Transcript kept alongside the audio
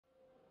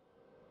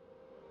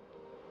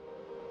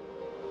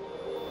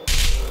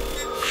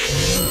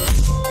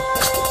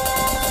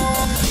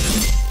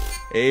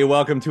Hey,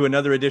 welcome to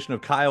another edition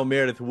of Kyle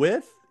Meredith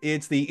with.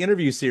 It's the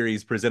interview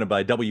series presented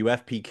by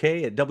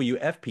WFPK at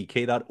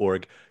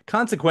WFPK.org,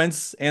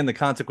 Consequence, and the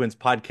Consequence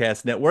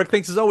Podcast Network.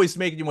 Thanks as always for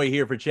making your way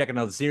here for checking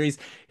out the series.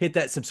 Hit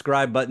that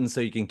subscribe button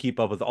so you can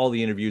keep up with all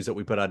the interviews that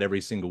we put out every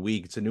single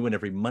week. It's a new one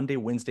every Monday,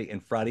 Wednesday,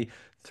 and Friday,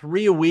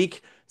 3 a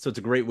week. So it's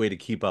a great way to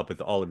keep up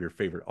with all of your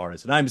favorite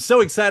artists. And I'm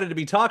so excited to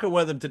be talking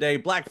with them today.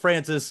 Black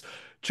Francis,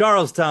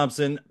 Charles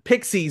Thompson,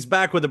 Pixies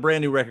back with a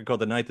brand new record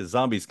called The Night the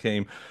Zombies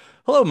Came.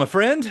 Hello, my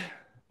friend.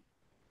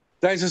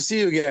 Nice to see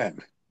you again.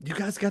 You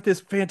guys got this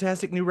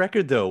fantastic new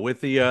record though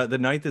with the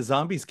night the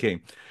zombies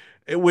came,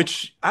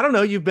 which I don't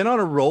know. You've been on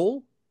a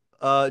roll.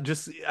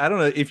 Just I don't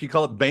know if you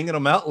call it banging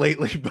them out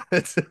lately,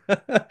 but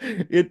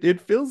it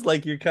feels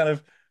like you're kind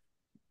of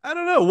I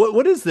don't know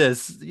what is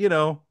this?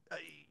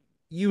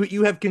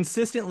 You have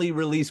consistently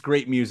released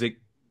great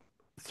music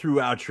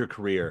throughout your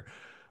career,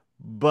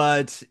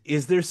 but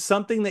is there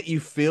something that you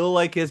feel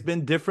like has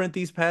been different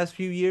these past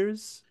few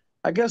years?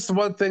 I guess the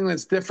one thing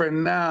that's different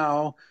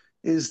now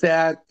is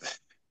that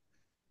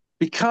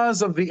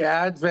because of the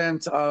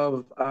advent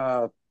of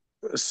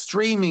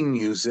streaming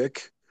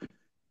music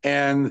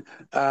and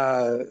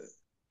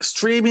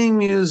streaming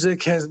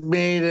music has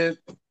made it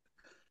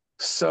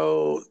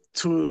so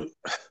to,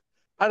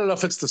 I don't know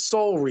if it's the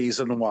sole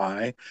reason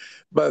why,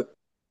 but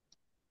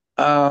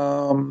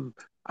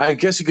I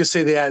guess you could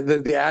say the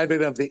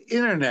advent of the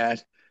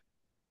internet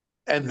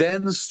and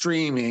then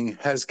streaming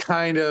has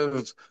kind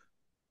of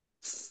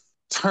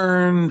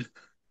turned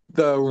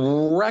the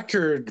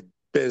record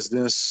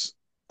business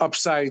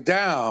upside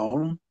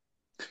down.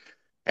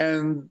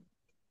 And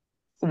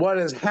what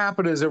has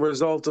happened as a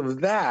result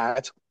of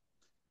that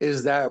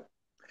is that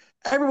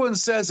everyone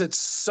says it's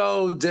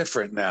so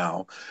different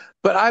now.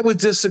 But I would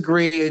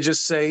disagree and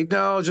just say,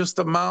 no, just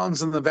the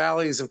mountains and the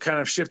valleys have kind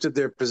of shifted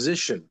their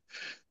position.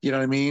 You know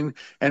what I mean?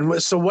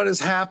 And so what has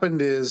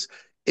happened is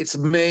it's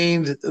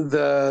made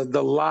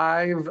the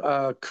live,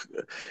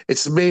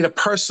 it's made a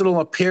personal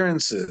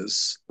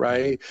appearances, Mhm.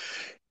 right?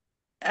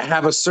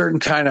 Have a certain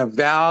kind of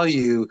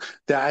value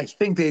that I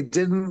think they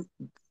didn't.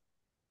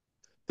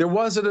 There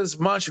wasn't as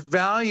much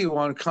value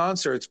on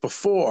concerts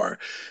before.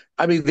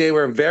 I mean, they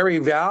were very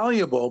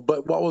valuable,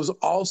 but what was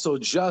also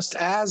just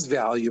as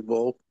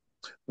valuable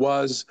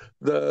was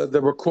the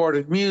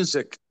recorded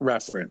music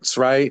reference,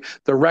 right?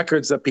 The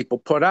records that people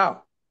put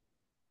out.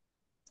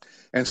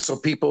 And so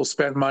people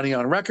spend money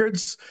on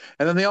records,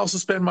 and then they also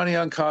spend money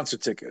on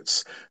concert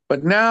tickets.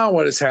 But now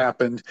what has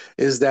happened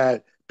is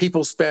that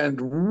people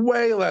spend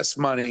way less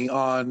money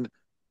on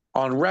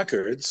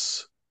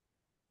records,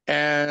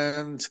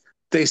 and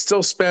they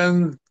still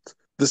spend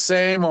the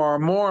same or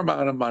more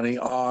amount of money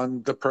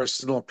on the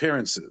personal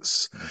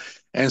appearances.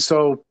 And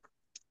so,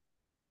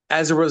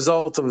 as a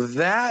result of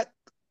that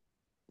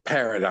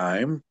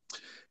paradigm,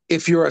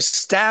 if you're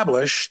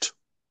established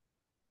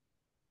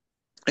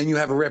and you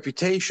have a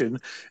reputation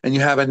and you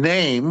have a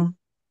name,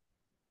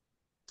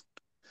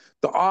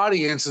 the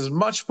audience is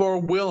much more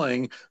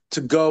willing to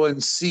go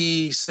and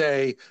see,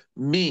 say,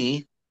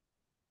 me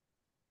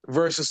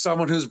versus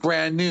someone who's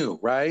brand new,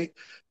 right?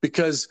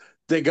 Because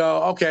they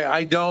go, okay,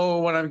 I know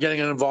what I'm getting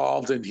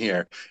involved in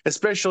here,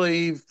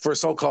 especially for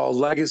so-called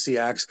legacy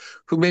acts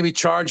who maybe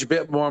charge a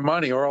bit more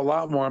money or a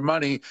lot more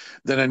money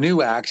than a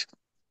new act.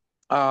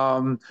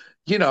 Um,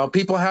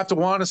 people have to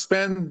want to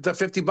spend the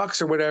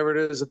 $50 or whatever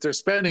it is that they're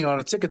spending on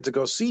a ticket to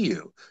go see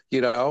you.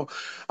 You know,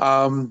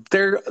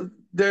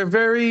 they're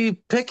very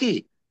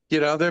picky.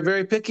 They're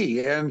very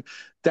picky, and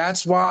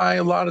that's why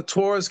a lot of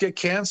tours get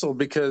canceled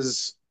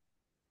because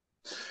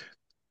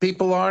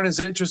people aren't as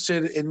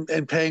interested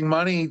in paying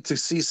money to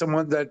see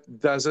someone that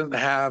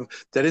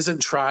isn't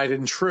tried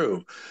and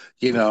true.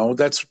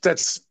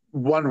 That's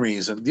one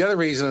reason. The other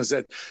reason is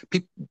that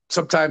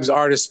sometimes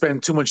artists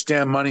spend too much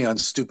damn money on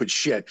stupid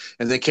shit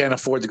and they can't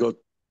afford to go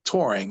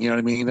touring. You know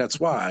what I mean? That's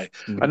why.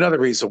 Mhm. Another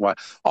reason why.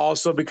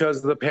 Also because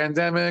of the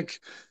pandemic,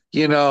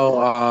 you know,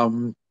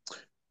 um,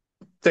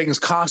 things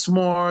cost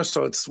more,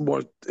 so it's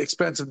more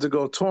expensive to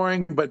go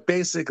touring. But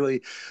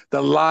basically,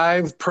 the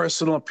live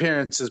personal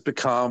appearance has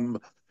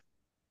become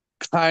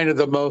kind of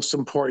the most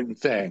important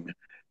thing.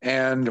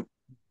 And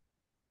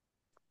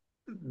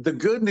the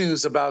good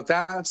news about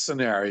that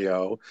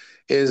scenario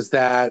is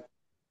that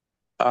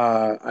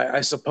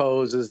I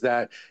suppose is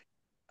that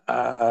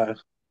uh,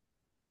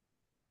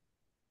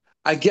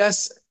 I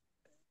guess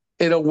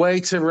in a way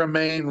to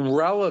remain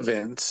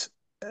relevant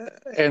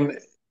and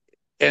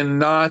and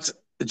not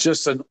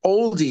just an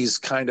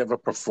oldies kind of a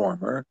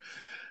performer,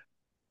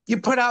 you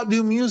put out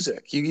new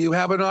music. You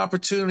have an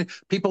opportunity.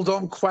 People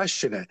don't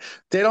question it.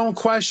 They don't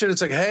question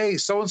it's like, hey,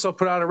 so and so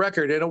put out a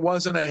record and it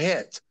wasn't a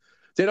hit.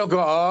 They don't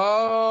go,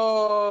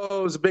 oh,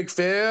 it was a big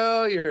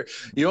failure.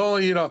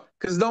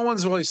 Because no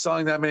one's really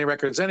selling that many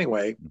records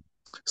anyway.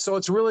 So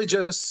it's really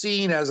just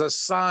seen as a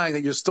sign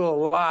that you're still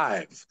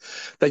alive,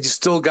 that you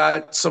still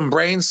got some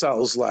brain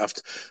cells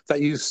left,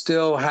 that you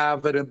still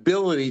have an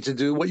ability to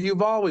do what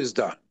you've always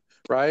done,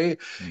 right?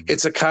 Mhm.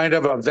 It's a kind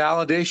of a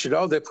validation.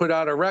 Oh, they put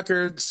out a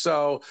record,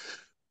 so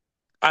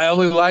I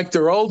only like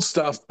their old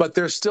stuff, but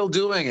they're still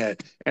doing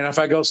it. And if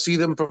I go see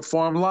them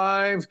perform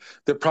live,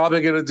 they're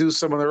probably going to do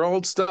some of their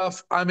old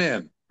stuff. I'm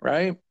in,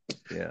 right?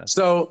 Yeah.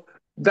 So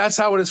that's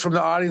how it is from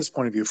the audience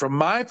point of view. From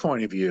my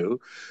point of view,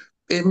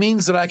 it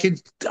means that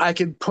I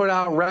could put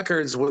out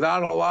records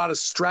without a lot of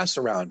stress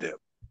around it.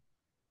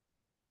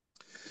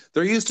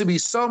 There used to be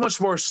so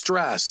much more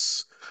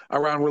stress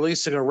around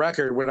releasing a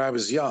record when I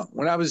was young.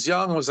 When I was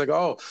young, it was like,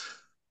 oh,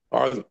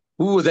 are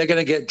are they going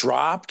to get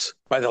dropped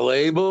by the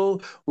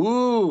label?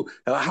 Ooh,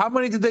 how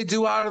many did they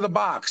do out of the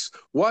box?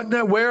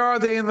 Where are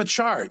they in the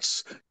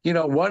charts?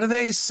 What are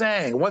they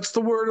saying? What's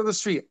the word of the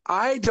street?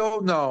 I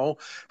don't know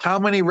how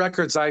many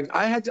records I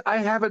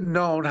haven't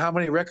known how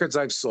many records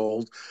I've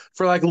sold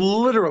for like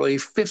literally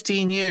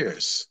 15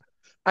 years.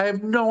 I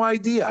have no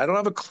idea. I don't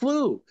have a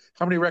clue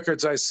how many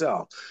records I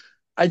sell.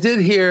 I did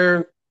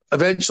hear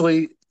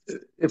eventually,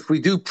 if we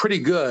do pretty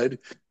good,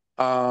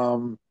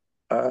 I'll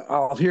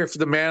hear from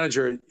the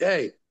manager,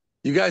 hey,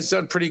 you guys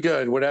done pretty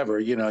good, whatever.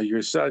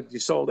 You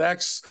sold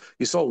X,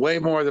 you sold way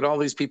more than all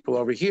these people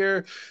over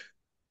here.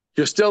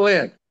 You're still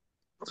in.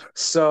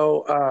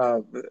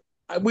 So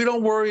we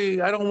don't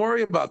worry. I don't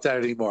worry about that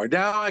anymore.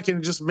 Now I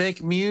can just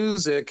make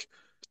music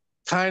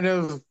kind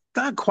of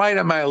not quite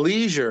at my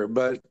leisure,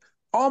 but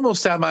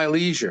almost at my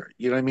leisure.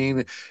 You know what I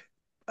mean?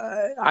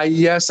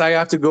 Yes, I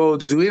have to go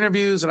do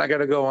interviews and I got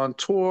to go on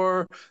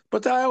tour,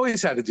 but I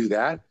always had to do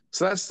that.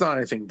 So that's not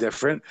anything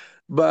different.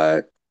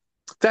 But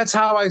that's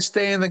how I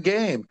stay in the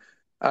game,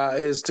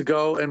 is to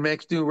go and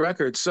make new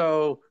records.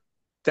 So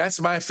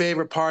that's my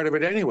favorite part of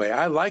it anyway.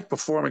 I like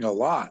performing a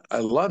lot. I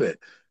love it,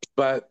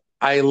 but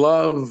I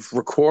love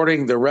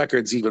recording the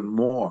records even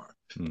more.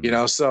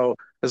 Mhm. So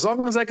as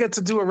long as I get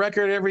to do a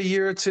record every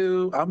year or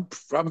two, I'm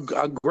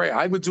great.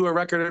 I would do a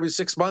record every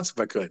 6 months if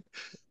I could,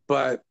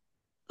 but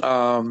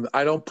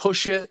I don't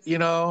push it.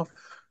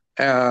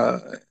 Uh,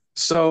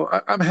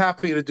 so I'm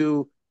happy to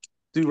do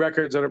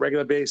records on a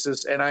regular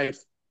basis, and I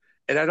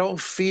don't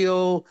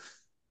feel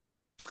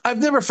I've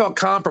never felt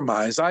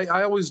compromised.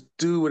 I always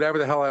do whatever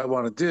the hell I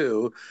want to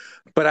do,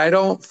 but I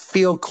don't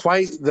feel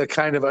quite the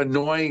kind of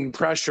annoying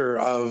pressure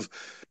of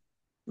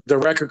the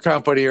record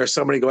company or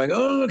somebody going,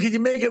 "Oh, can you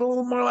make it a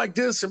little more like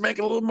this or make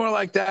it a little more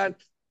like that?"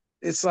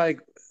 It's like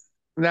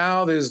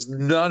now there's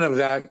none of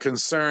that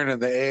concern in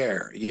the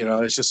air.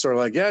 It's just sort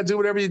of like, yeah, do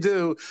whatever you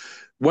do.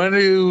 When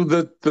do you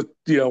the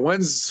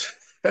when's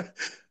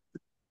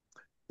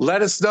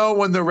let us know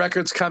when the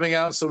record's coming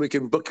out so we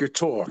can book your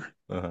tour.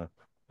 Uh-huh.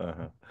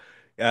 Uh-huh.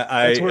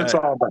 That's what I, it's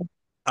all about.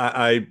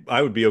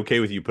 I would be okay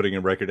with you putting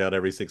a record out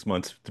every 6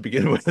 months to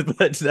begin with,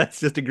 but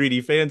that's just a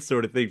greedy fan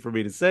sort of thing for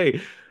me to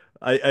say.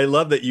 I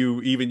love that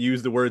you even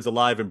use the words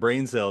alive and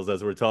brain cells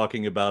as we're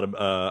talking about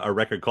a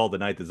record called The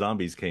Night the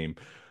Zombies Came.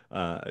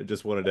 I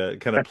just wanted to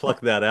kind of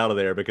pluck that out of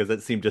there because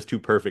that seemed just too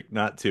perfect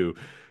not to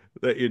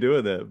that you're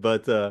doing that.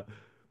 But I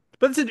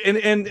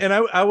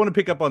want to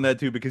pick up on that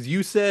too because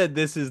you said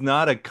this is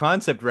not a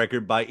concept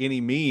record by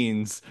any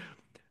means,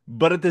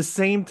 but at the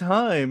same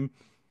time,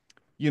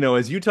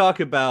 as you talk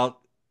about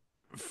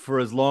for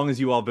as long as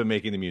you all been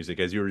making the music,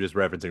 as you were just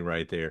referencing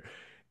right there,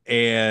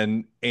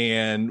 and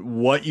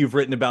what you've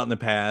written about in the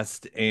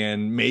past,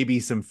 and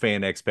maybe some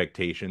fan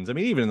expectations. I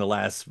mean, even in the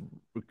last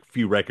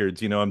few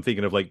records, I'm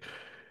thinking of like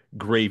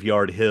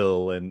Graveyard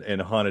Hill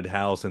and Haunted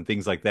House and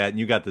things like that. And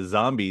you got the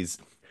zombies.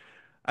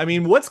 I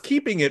mean, what's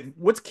keeping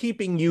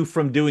you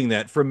from doing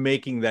that, from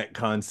making that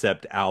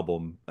concept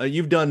album?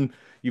 You've done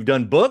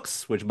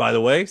books, which by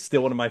the way,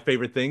 still one of my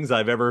favorite things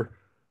I've ever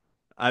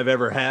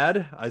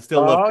had. I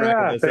still love Oh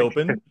cracking yeah, this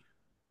open.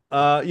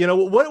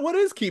 What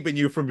is keeping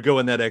you from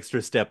going that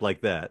extra step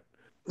like that?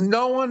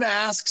 no one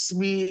asks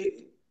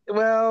me.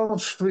 Well,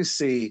 let me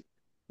see.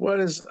 What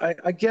is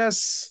I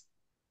guess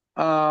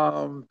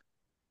um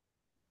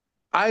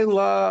I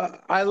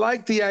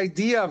like the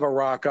idea of a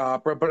rock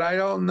opera, but I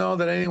don't know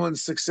that anyone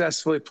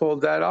successfully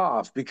pulled that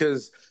off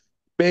because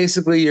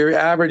basically your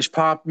average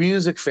pop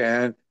music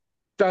fan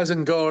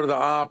doesn't go to the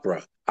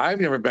opera.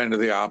 I've never been to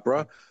the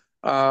opera.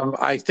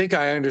 I think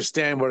I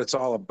understand what it's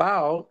all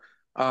about.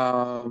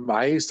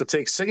 I used to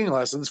take singing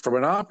lessons from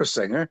an opera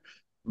singer,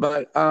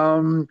 but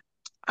I'm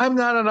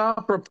not an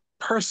opera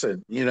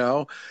person.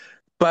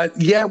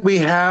 But yet we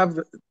have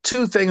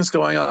two things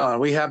going on.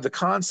 We have the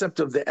concept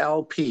of the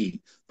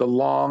LP, the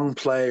long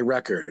play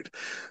record,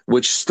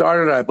 which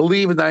started, I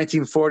believe, in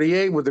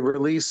 1948 with the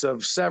release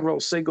of several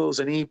singles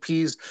and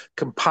EPs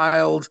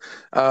compiled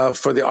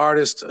for the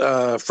artist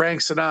Frank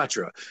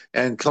Sinatra.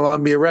 And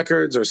Columbia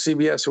Records or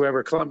CBS,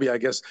 whoever, Columbia, I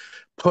guess,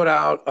 put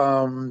out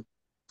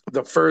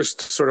the first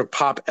sort of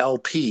pop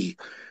LP.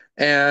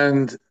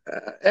 And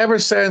ever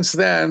since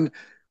then,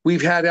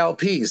 we've had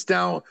LPs.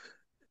 Now,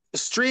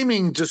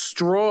 streaming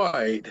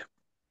destroyed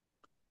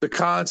the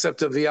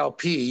concept of the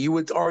LP. You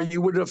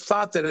would have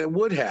thought that it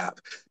would have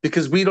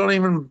because we don't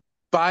even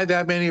buy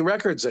that many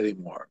records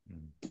anymore.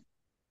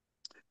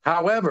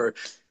 However,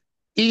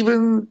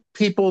 even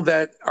people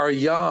that are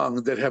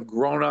young that have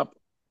grown up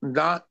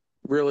not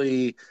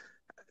really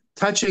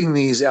touching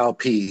these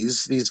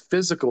LPs, these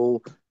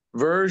physical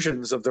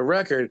versions of the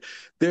record,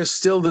 there's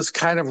still this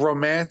kind of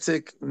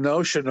romantic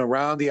notion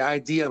around the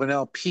idea of an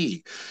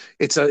LP.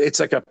 It's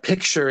like a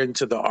picture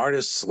into the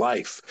artist's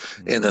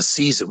life in a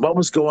season. What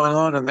was going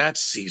on in that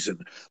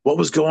season? What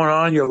was going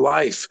on in your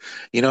life,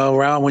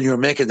 around when you were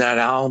making that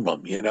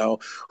album,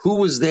 who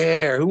was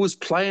there? Who was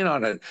playing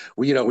on it?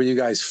 Were you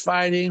guys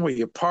fighting? Were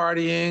you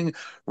partying?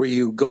 Were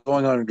you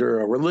going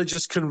under a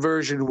religious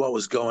conversion? What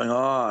was going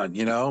on,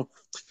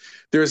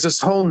 There's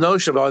this whole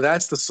notion of, oh,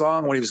 that's the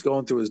song when he was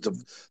going through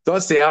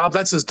that's the album,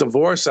 that's his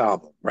divorce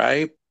album,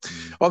 right?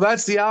 Mm. Oh,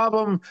 that's the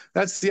album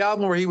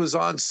where he was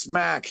on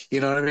smack.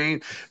 You know what I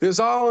mean? There's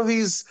all of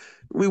these.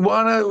 We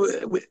want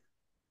to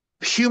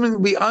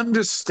we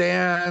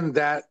understand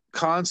that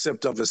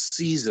concept of a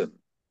season,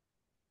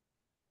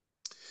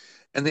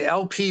 and the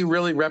LP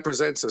really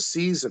represents a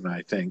season,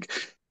 I think.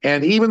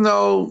 And even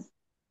though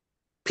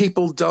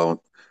people don't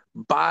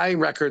buy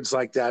records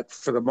like that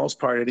for the most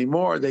part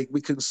anymore,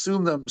 we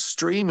consume them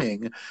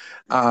streaming,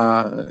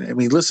 and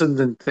we listen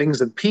to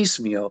things in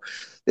piecemeal.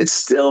 It's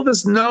still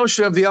this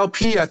notion of the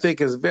LP, I think,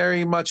 is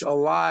very much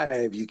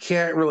alive. You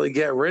can't really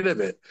get rid of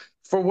it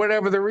for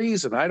whatever the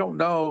reason. I don't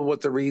know what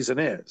the reason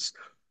is,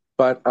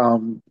 but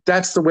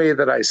that's the way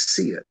that I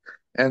see it.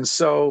 And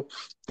so,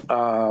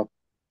 uh,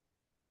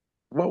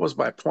 what was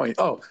my point?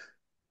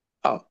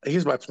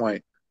 Here's my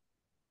point.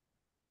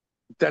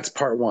 That's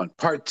part one.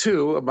 Part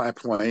two of my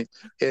point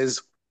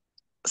is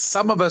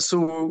some of us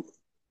who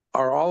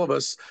are all of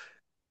us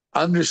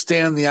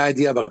understand the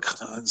idea of a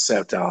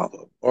concept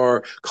album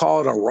or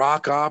call it a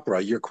rock opera,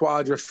 your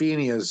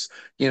quadrophenias,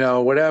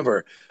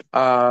 whatever.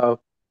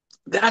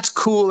 That's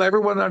cool.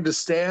 Everyone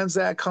understands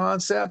that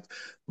concept,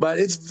 but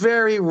it's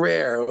very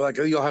rare. Like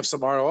you'll have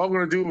some artist, oh, I'm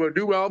going to do a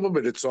new album,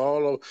 and it's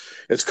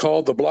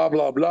called the blah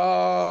blah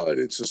blah, and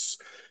it's a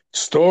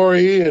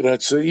story, and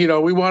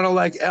we want to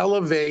like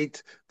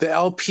elevate the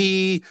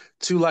LP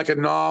to like a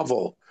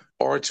novel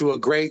or to a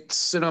great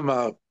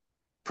cinema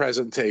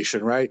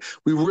presentation, right?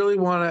 We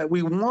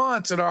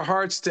want in our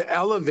hearts to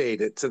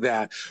elevate it to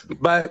that,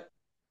 but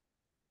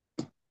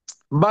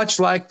much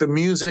like the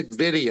music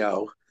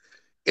video,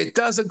 it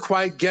doesn't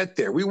quite get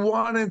there. We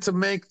wanted to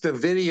make the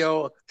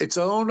video its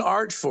own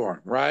art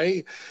form,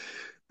 right?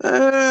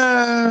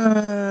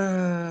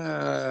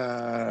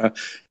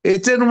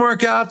 It didn't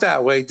work out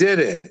that way, did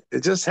it?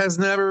 It just has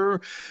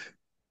never.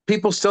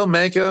 People still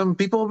make them.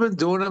 People have been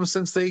doing them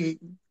since they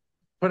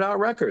put out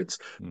records,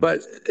 Mm.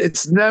 but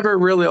it's never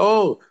really.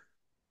 Oh,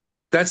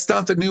 that's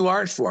not the new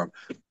art form.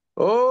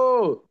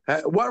 Oh,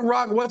 what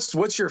rock?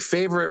 What's your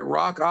favorite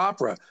rock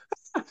opera?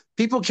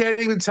 People can't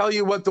even tell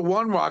you what the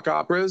one rock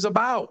opera is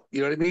about.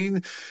 You know what I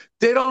mean?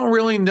 They don't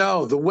really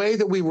know. The way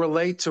that we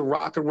relate to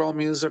rock and roll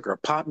music or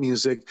pop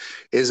music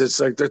is it's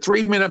like they're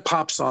 3-minute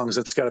pop songs.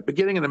 It's got a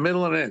beginning and a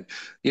middle and an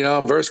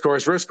end. Verse,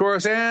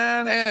 chorus,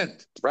 and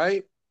end,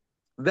 right?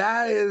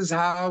 That is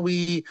how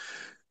we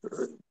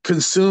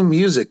consume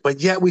music, but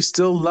yet we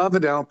still love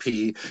an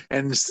LP,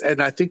 and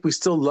I think we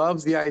still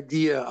love the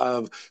idea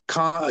of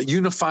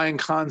unifying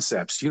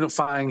concepts,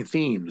 unifying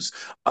themes,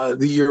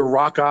 your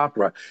rock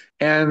opera,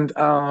 and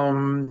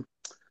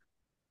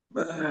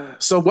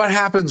so what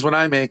happens when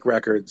I make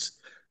records?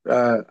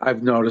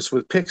 I've noticed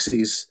with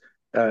Pixies,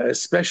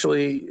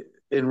 especially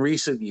in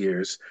recent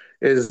years,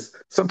 is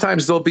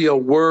sometimes there'll be a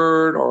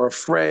word or a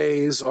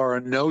phrase or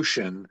a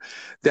notion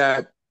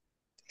that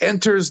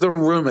enters the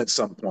room at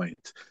some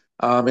point.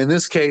 In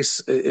this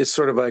case, it's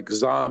sort of like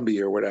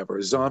zombie or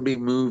whatever, zombie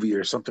movie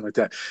or something like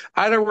that.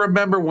 I don't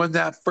remember when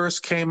that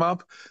first came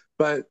up,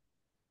 but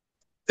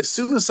as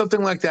soon as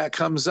something like that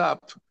comes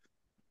up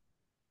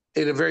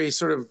in a very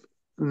sort of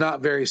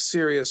not very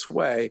serious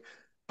way,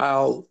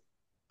 I'll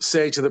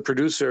say to the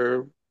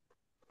producer,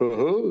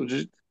 oh,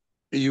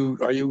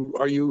 are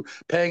you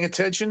paying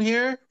attention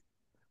here?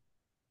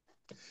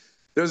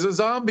 There's a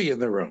zombie in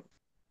the room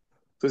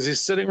because he's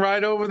sitting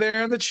right over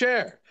there in the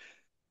chair.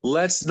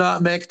 Let's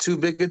not make too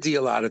big a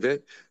deal out of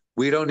it.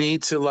 We don't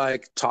need to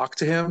like talk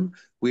to him.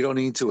 We don't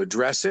need to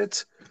address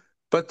it.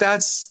 But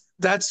that's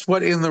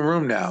what in the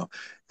room now.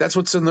 That's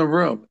what's in the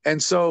room.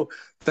 And so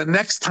the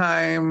next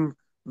time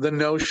the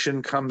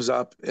notion comes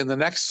up in the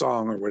next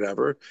song or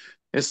whatever,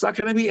 it's not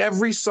going to be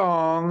every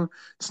song.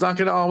 It's not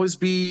going to always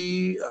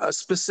be a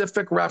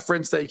specific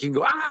reference that you can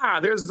go,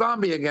 there's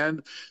zombie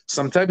again.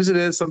 Sometimes it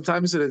is,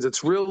 sometimes it is.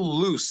 It's real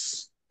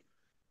loose.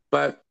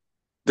 But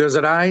there's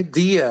an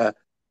idea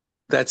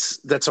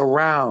that's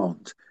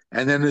around.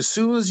 And then as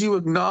soon as you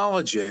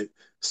acknowledge it,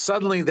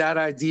 suddenly that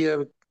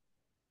idea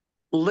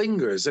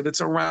lingers and it's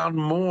around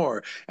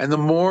more. And the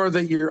more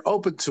that you're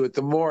open to it,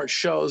 the more it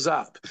shows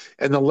up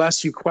and the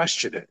less you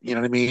question it. You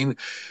know what I mean?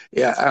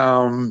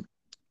 Yeah.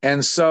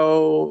 And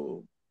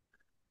so,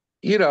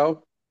 you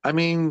know, I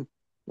mean,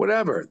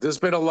 whatever. There's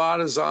been a lot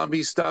of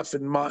zombie stuff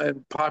in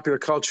popular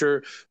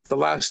culture the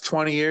last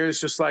 20 years,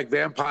 just like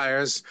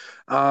vampires.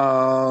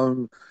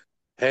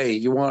 Hey,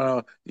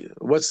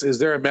 is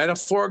there a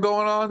metaphor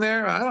going on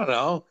there? I don't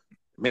know.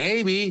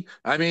 Maybe.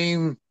 I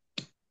mean,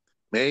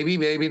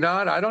 maybe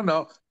not. I don't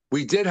know.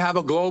 we did have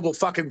a global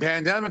fucking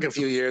pandemic a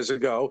few years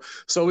ago,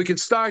 so we could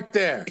start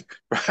there,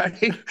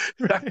 right?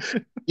 Right.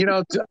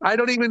 I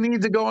don't even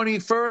need to go any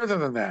further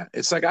than that.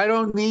 It's like I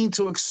don't need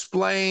to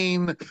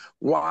explain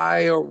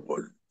why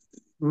or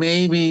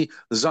maybe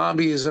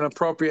zombie is an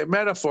appropriate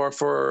metaphor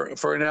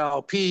for an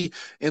LP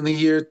in the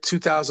year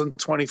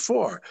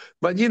 2024.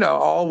 But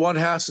all one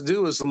has to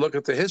do is look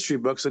at the history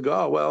books and go,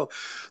 oh, well,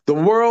 the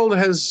world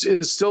is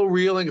still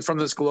reeling from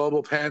this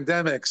global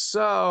pandemic.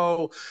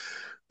 So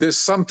there's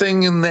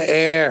something in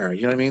the air.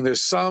 You know what I mean?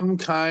 There's some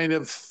kind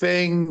of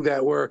thing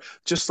that we're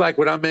just like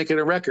when I'm making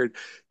a record.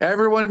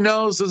 Everyone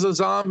knows there's a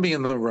zombie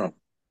in the room.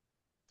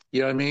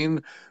 You know what I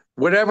mean?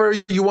 Whatever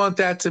you want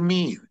that to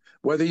mean,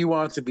 whether you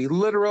want it to be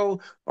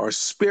literal or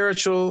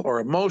spiritual or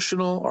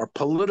emotional or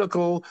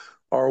political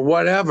or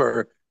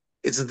whatever,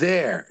 it's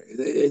there.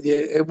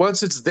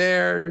 Once it's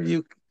there,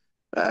 you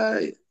uh,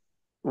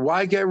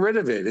 why get rid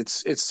of it?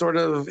 It's sort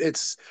of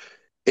it's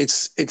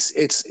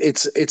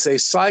a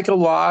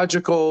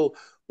psychological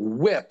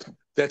whip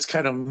that's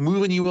kind of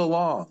moving you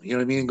along. You know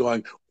what I mean?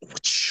 Going,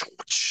 whoosh,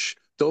 whoosh.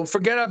 Don't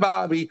forget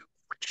about me.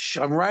 Whoosh,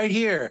 I'm right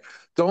here.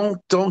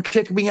 Don't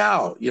kick me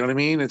out. You know what I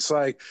mean? It's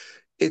like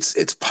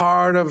it's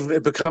part of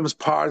it becomes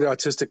part of the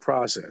artistic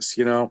process.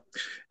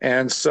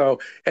 And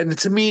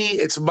to me,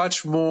 it's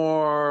much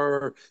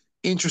more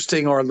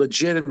interesting or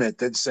legitimate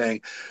than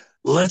saying,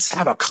 let's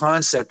have a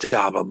concept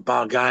album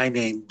about a guy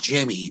named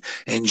Jimmy.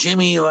 And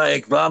Jimmy,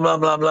 like, blah, blah,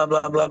 blah, blah,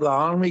 blah, blah,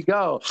 blah. On we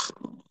go.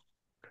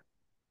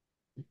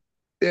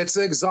 It's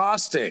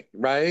exhausting,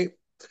 right?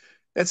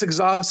 It's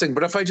exhausting.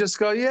 But if I just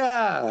go,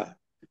 yeah,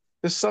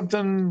 there's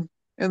something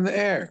in the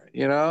air.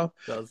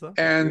 Does that?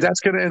 And Yeah.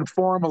 that's going to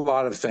inform a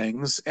lot of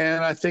things.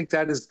 And I think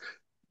that is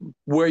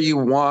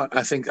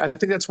I think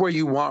that's where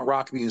you want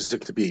rock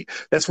music to be.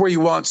 That's where you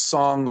want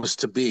songs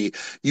to be.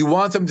 You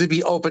want them to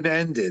be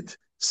open-ended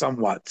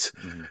somewhat.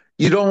 Mhm.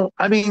 You don't,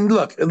 I mean,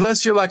 look,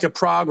 unless you're like a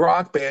prog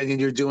rock band and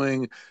you're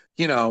doing,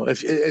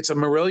 if it's a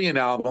Marillion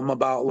album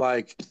about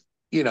like,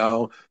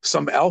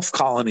 some elf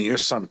colony or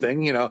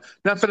something,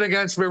 nothing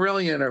against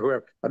Marillion or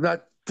whoever. I'm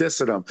not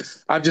dissing them.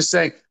 I'm just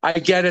saying, I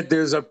get it.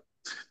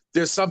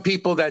 There's some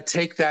people that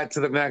take that to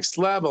the next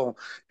level,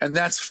 and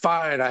that's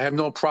fine. I have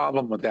no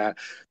problem with that.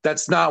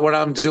 That's not what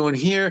I'm doing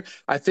here.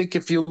 I think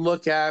if you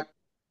look at,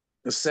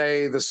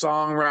 say, the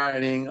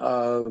songwriting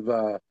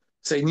of,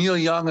 say, Neil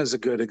Young is a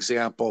good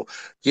example,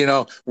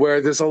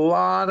 where there's a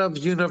lot of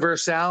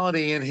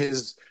universality in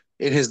his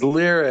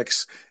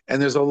lyrics,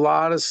 and there's a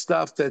lot of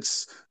stuff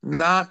that's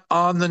not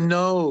on the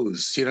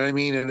nose, you know what I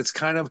mean? And it's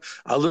kind of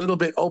a little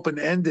bit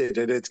open-ended,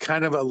 and it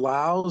kind of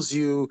allows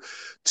you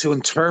to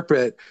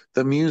interpret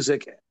the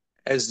music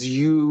as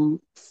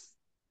you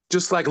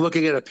just like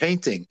looking at a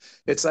painting.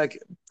 It's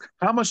like,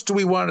 how much do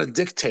we want to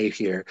dictate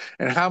here?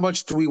 And how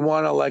much do we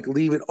want to like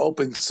leave it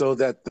open so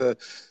that the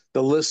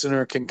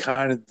listener can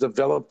kind of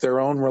develop their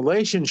own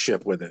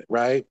relationship with it,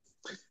 right?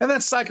 And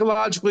that's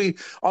psychologically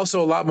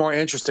also a lot more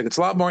interesting. It's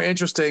a lot more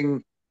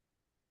interesting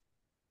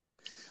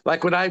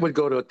like when I would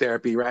go to a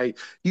therapy, right?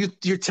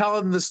 You're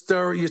telling the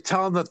story, you're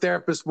telling the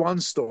therapist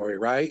one story,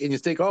 right? And you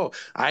think, oh,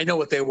 I know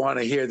what they want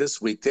to hear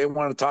this week. They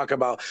want to talk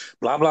about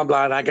blah blah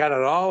blah, and I got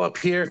it all up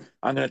here.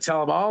 I'm going to tell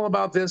them all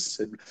about this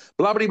and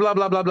blah blah blah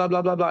blah blah blah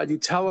blah blah blah. And you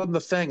tell them the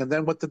thing, and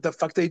then what the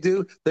fuck they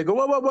do? They go,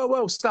 whoa whoa whoa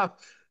whoa,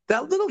 stop!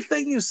 That little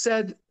thing you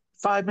said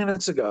 5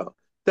 minutes ago,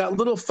 that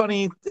little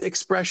funny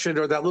expression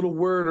or that little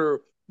word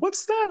or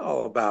what's that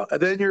all about?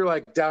 And then you're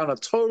like down a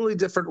totally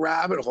different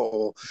rabbit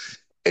hole.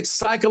 It's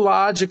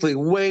psychologically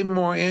way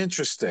more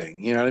interesting.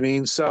 You know what I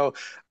mean? So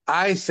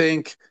I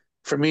think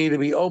for me to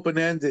be open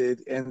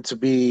ended and to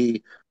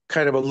be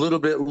kind of a little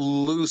bit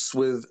loose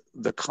with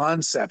the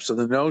concepts and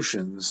the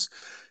notions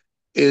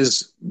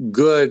is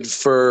good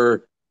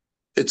for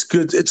it's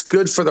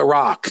good for the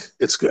rock.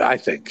 It's good, I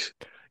think.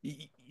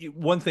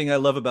 One thing I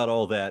love about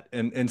all that,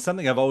 and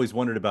something I've always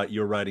wondered about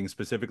your writing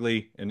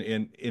specifically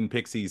in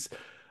Pixies,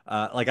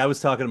 like I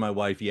was talking to my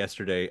wife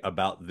yesterday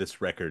about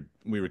this record.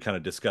 We were kind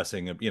of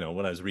discussing,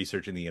 when I was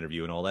researching the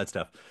interview and all that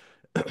stuff,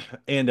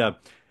 and uh,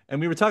 and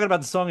we were talking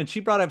about the song, and she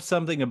brought up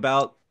something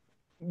about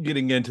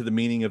getting into the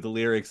meaning of the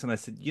lyrics, and I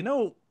said,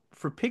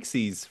 for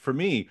Pixies, for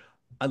me,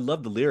 I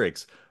love the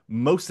lyrics.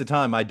 Most of the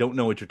time, I don't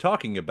know what you're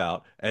talking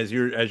about, as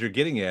you're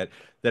getting at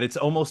that. It's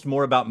almost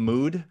more about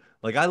mood.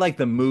 Like I like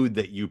the mood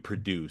that you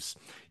produce.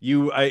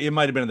 It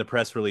might have been in the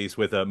press release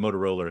with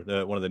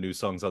Motorola, one of the new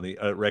songs on the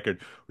record,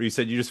 where you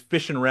said you're just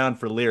fishing around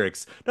for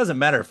lyrics. Doesn't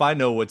matter if I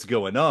know what's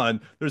going on.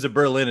 There's a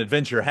Berlin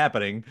adventure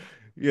happening,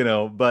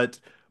 but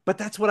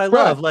that's what I Right.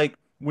 love. Like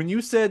when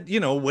you said,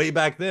 way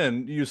back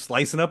then, you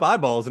slicing up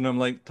eyeballs, and I'm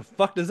like, the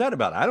fuck does that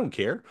about? I don't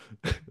care.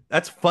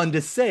 That's fun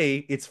to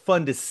say. It's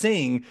fun to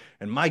sing.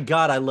 And my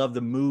God, I love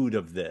the mood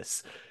of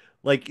this.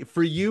 Like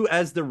for you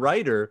as the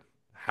writer,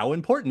 how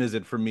important is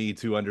it for me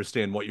to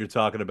understand what you're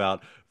talking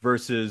about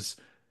versus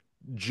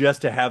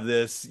just to have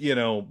this,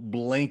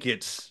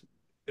 blanket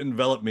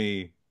envelop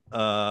me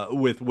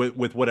with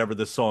whatever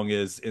the song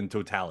is in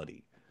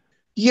totality?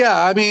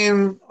 Yeah, I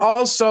mean,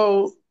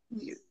 also,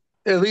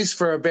 at least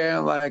for a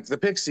band like the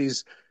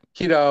Pixies,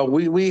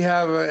 we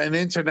have an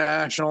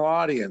international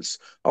audience.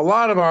 A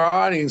lot of our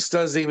audience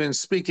doesn't even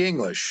speak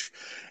English,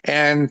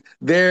 and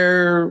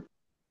they're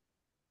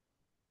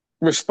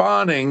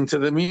responding to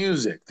the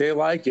music. They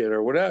like it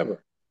or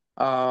whatever.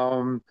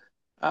 Um,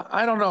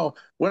 I don't know.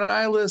 When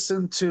I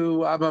listen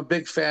to, I'm a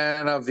big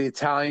fan of the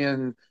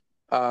Italian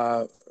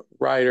uh,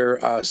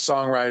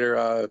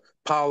 songwriter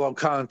Paolo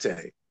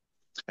Conte,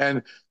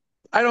 and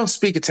I don't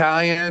speak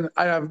Italian.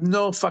 I have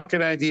no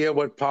fucking idea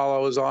what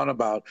Paulo is on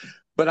about.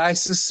 But I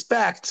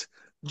suspect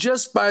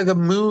just by the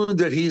mood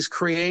that he's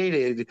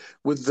created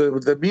with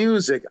the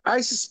music,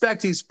 I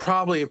suspect he's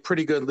probably a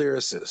pretty good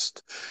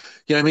lyricist.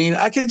 You know what I mean?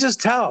 I can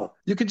just tell.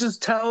 You can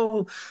just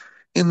tell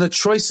in the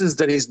choices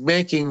that he's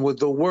making with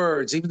the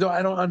words, even though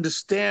I don't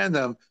understand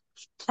them,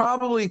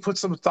 probably put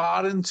some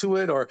thought into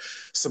it or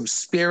some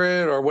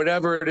spirit or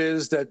whatever it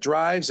is that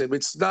drives him.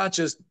 It's not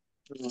just,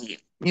 he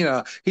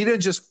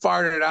didn't just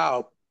fart it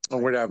out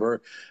or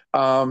whatever.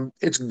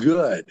 It's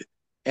good.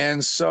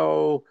 And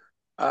so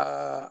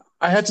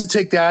I had to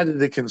take that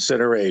into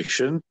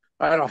consideration.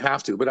 I don't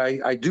have to, but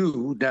I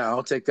do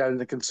now take that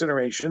into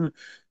consideration.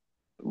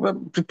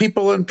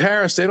 People in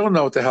Paris, they don't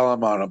know what the hell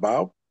I'm on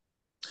about.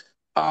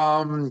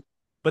 Um,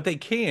 But they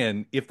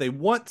can, if they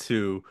want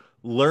to,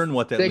 learn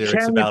what that they lyric's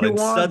can if about, you and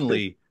want to.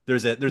 suddenly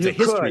there's a You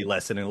history could.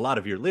 lesson in a lot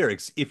of your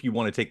lyrics if you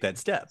want to take that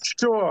step.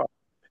 Sure.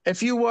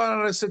 If you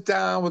wanted to sit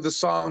down with the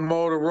song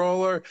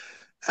Motorola,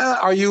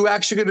 are you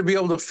actually going to be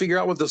able to figure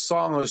out what the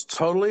song is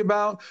totally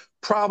about?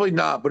 Probably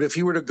not. But if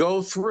you were to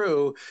go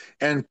through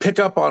and pick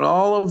up on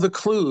all of the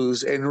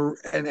clues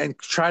and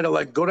try to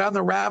like go down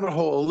the rabbit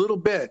hole a little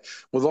bit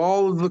with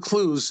all of the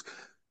clues,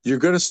 you're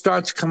going to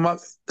start to come up.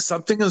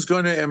 Something is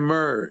going to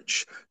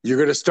emerge. You're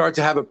going to start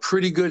to have a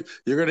pretty good.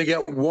 You're going to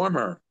get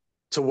warmer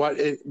to what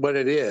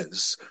it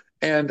is.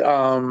 And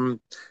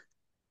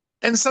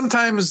and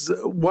sometimes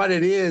what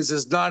it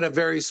is not a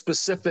very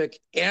specific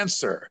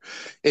answer.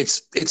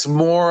 It's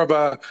more of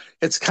a,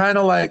 it's kind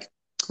of like,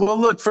 well,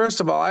 look, first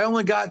of all, I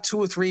only got 2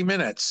 or 3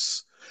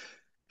 minutes,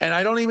 and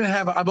I don't even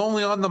have, I'm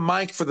only on the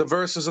mic for the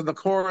verses and the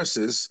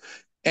choruses,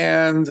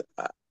 and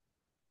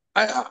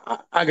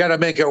I got to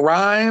make it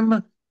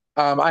rhyme.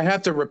 I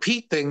have to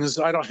repeat things.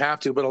 I don't have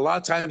to, but a lot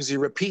of times you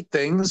repeat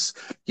things,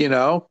 you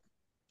know.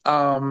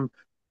 Um,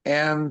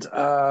 and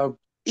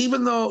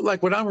even though,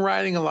 like, when I'm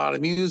writing a lot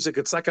of music,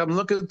 it's like I'm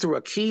looking through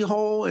a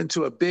keyhole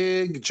into a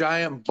big,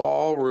 giant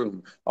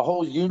ballroom, a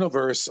whole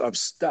universe of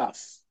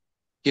stuff,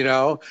 you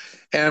know?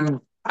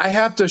 And I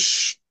have to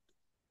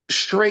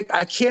shrink,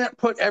 I can't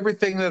put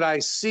everything that I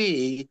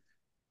see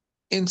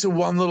into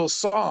one little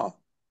song.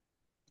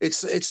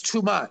 It's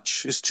too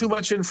much. It's too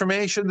much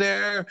information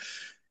there.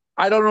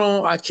 I don't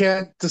know. I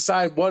can't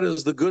decide what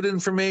is the good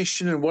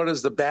information and what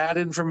is the bad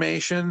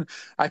information.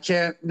 I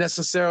can't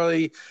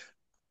necessarily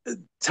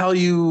tell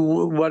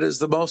you what is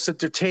the most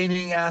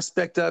entertaining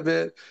aspect of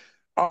it.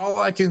 All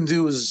I can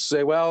do is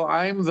say, well,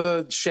 I'm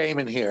the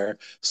shaman here,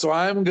 so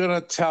I'm going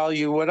to tell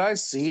you what I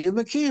see in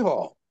the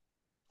keyhole.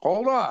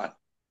 Hold on.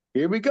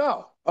 Here we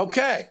go.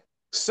 Okay.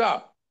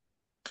 So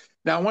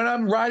now when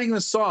I'm writing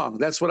the song,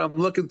 that's what I'm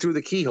looking through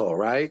the keyhole,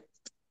 right?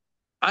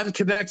 I'm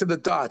connecting the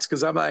dots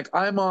because I'm like,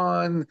 I'm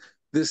on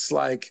this,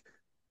 like,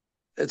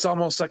 it's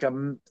almost like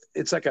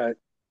it's like a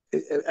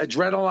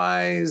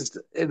adrenalized,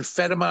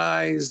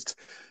 amphetamized.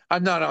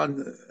 I'm not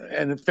on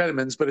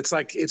amphetamines, but it's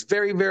like it's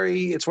very,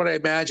 very. It's what I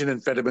imagine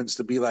amphetamines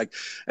to be like.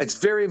 It's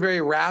very,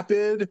 very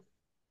rapid,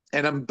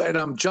 and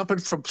I'm jumping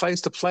from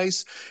place to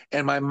place,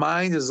 and my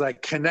mind is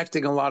like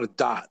connecting a lot of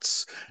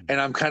dots,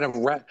 and I'm kind of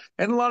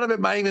and a lot of it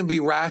might even be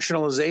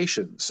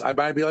rationalizations. I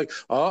might be like,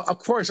 oh, of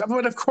course, I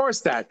mean, of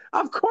course that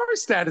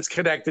is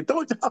connected.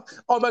 Don't,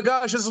 oh my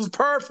gosh, this is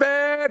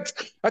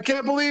perfect. I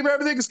can't believe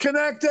everything's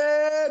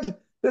connected.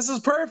 This is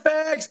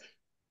perfect.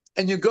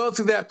 And you go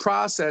through that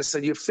process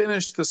and you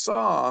finish the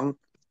song,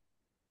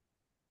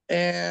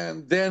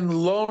 and then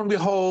lo and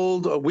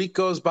behold, a week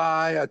goes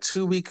by,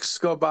 2 weeks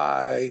go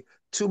by,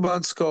 2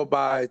 months go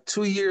by,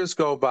 2 years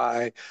go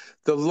by.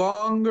 The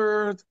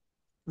longer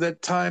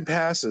that time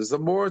passes, the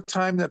more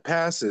time that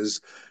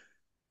passes,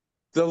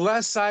 the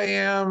less I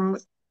am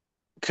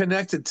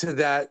connected to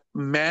that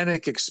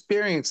manic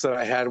experience that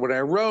I had when I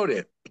wrote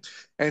it.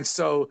 And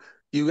so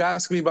you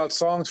ask me about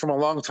songs from a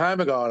long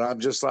time ago, and I'm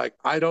just like,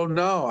 I don't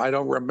know. I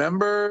don't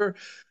remember.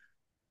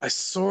 I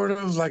sort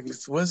of like,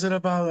 was it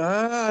about,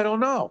 I don't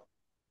know.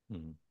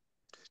 Hmm.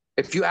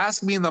 If you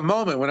ask me in the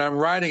moment when I'm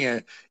writing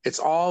it, it's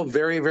all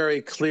very,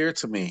 very clear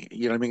to me.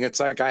 You know what I mean? It's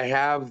like I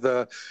have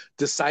the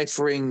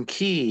deciphering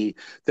key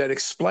that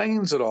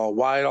explains it all,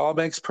 why it all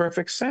makes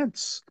perfect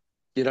sense.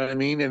 You know what I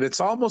mean? And it's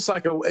almost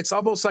like a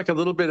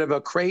little bit of a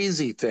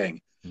crazy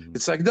thing. Hmm.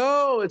 It's like,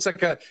 no, it's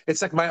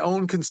like my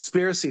own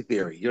conspiracy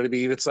theory. You know what I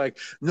mean? It's like,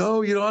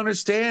 no, you don't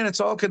understand. It's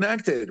all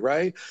connected,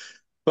 right?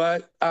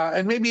 But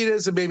and maybe it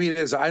is, and maybe it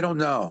is. I don't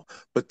know,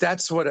 but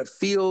that's what it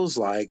feels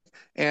like.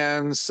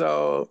 And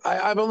so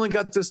I've only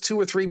got this 2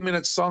 or 3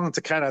 minute song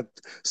to kind of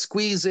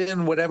squeeze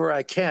in whatever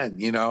I can,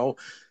 you know.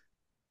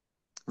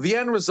 the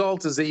end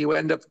result is that you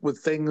end up with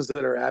things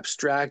that are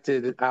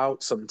abstracted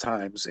out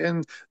sometimes.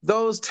 And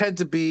those tend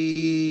to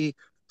be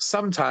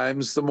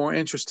sometimes the more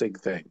interesting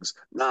things.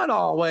 Not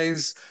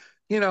always.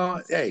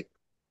 Hey,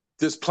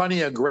 there's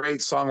plenty of great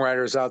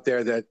songwriters out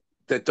there that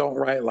don't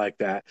write like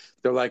that.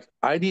 They're like,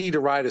 I need to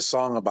write a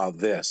song about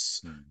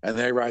this, Mm.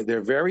 and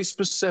they're very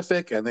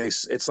specific, and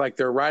it's like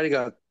they're writing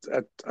a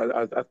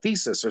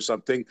thesis or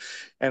something,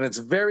 and it's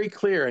very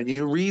clear. And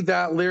you read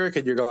that lyric,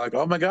 and you're like,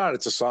 oh my god,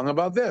 it's a song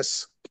about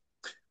this.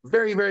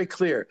 Very, very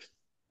clear.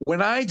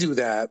 When I do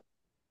that,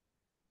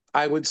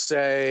 I would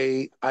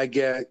say I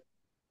get,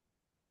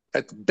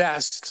 at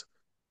best,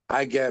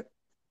 I get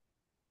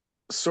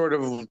sort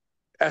of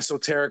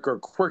esoteric or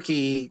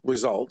quirky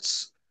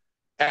results.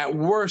 At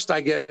worst,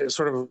 I get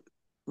sort of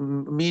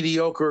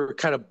mediocre,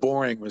 kind of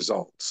boring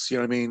results. You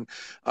know what I mean?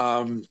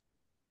 Um,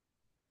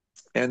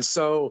 and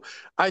so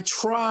I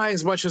try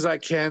as much as I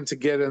can to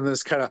get in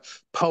this kind of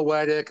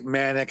poetic,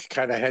 manic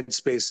kind of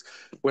headspace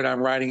when I'm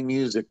writing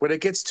music. When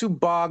it gets too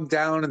bogged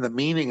down in the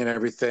meaning and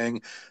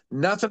everything,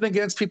 nothing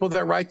against people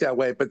that write that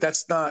way, but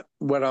that's not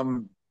what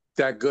I'm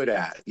that good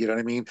at. You know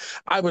what I mean?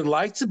 I would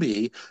like to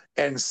be,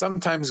 and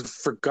sometimes,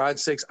 for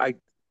God's sakes, I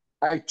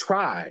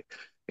try.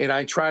 And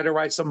I try to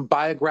write some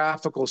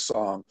biographical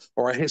song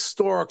or a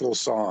historical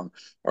song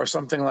or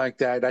something like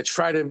that. I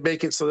try to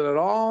make it so that it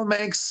all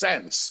makes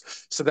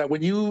sense, so that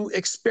when you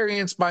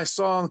experience my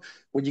song,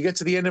 when you get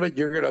to the end of it,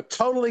 you're going to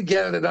totally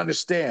get it and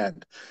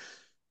understand.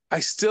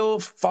 I still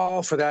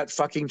fall for that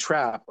fucking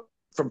trap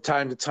from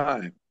time to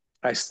time.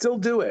 I still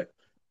do it.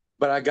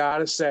 But I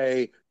gotta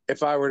say,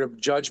 if I were to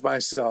judge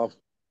myself,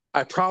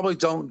 I probably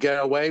don't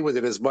get away with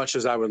it as much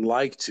as I would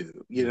like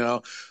to.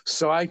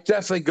 So I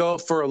definitely go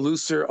for a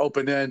looser,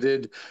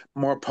 open-ended,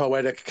 more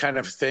poetic kind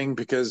of thing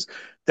because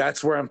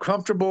that's where I'm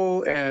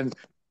comfortable and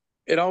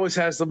it always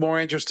has the more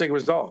interesting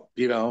result.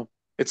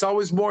 It's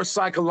always more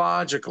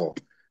psychological.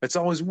 It's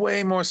always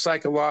way more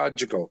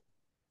psychological.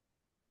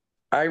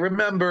 I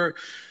remember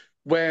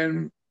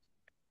when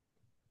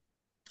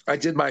I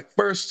did my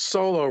first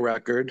solo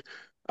record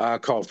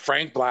called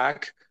Frank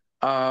Black.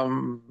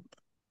 Um,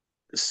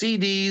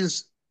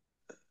 CDs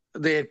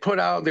they were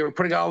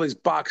putting out all these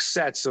box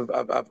sets of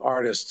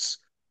artists,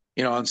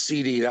 on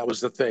CD. That was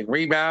the thing,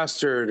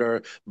 remastered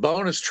or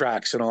bonus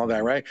tracks and all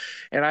that, Mhm. right?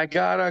 And I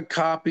got a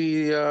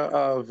copy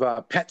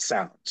of Pet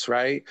Sounds,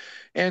 right?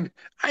 And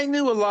I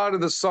knew a lot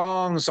of the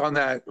songs on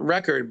that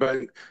record,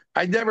 but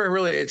I never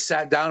really had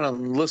sat down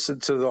and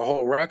listened to the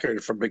whole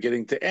record from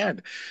beginning to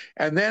end.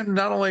 And then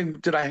not only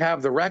did I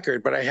have the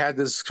record, but I had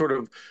this sort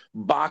of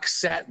box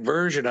set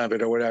version of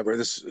it or whatever.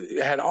 This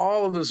it had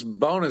all of this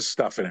bonus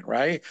stuff in it,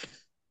 right?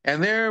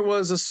 And there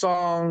was a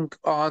song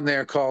on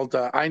there called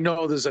 "I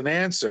Know There's an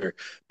Answer,"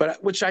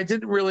 but which I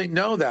didn't really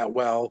know that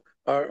well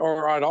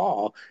or at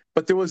all.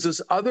 But there was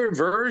this other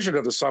version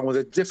of the song with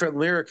a different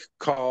lyric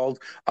called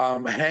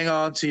 "Hang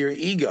On to Your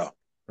Ego."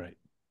 Right.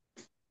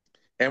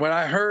 And when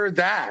I heard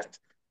that,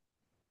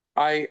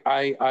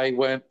 I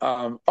went,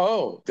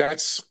 "Oh,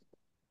 that's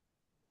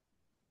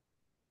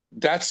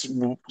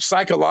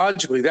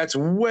psychologically that's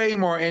way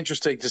more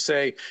interesting to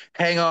say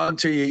hang on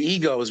to your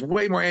ego is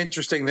way more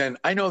interesting than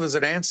I know there's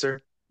an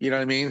answer. You know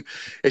what I mean?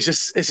 It's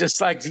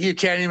just like you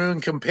can't even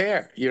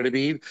compare. You know what I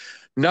mean?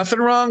 Nothing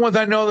wrong with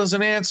I know there's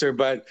an answer,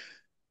 but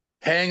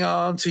hang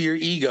on to your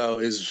ego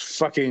is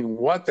fucking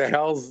what the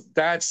hell.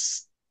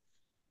 That's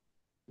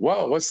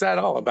whoa, what's that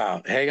all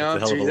about? Hang That's a on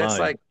hell of a to that's line.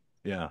 like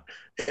Yeah.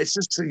 it's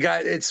just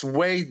got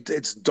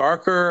it's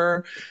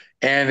darker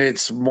and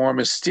it's more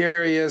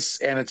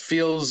mysterious and it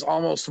feels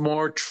almost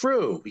more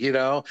true.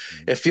 Mhm.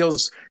 It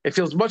feels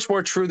much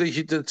more true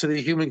to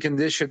the human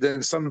condition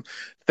than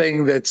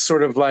something that's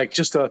sort of like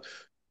just a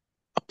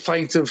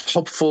plaintive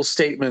hopeful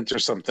statement or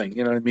something.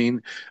 You know what I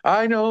mean?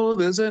 I know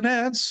there's an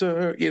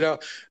answer.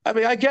 I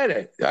mean, I get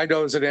it. I know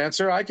there's an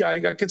answer. I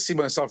could see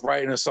myself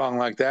writing a song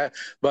like that,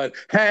 but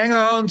hang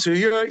on to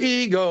your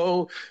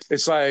ego.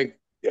 It's like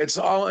it's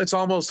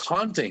almost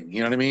haunting.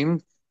 You know what I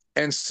mean?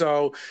 And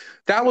so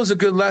that was a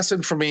good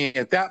lesson for me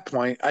at that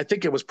point. I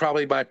think it was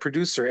probably my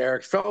producer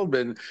Eric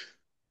Feldman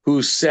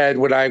who said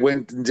when I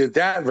went and did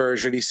that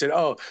version, he said,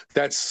 "Oh,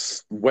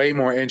 that's way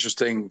more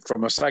interesting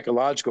from a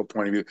psychological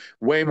point of view.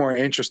 Way more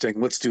interesting.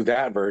 Let's do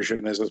that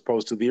version as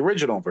opposed to the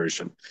original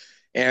version."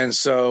 And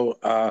so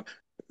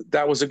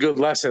that was a good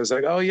lesson. I was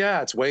like, "Oh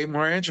yeah, it's way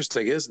more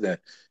interesting, isn't it?"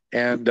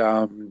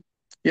 And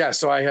yeah,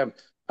 so I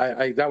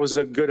that was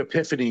a good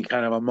epiphany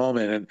kind of a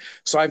moment. And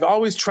so I've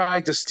always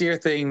tried to steer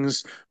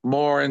things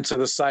more into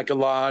the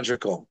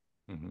psychological.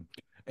 Mhm.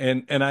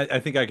 And I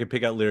think I could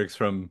pick out lyrics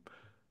from,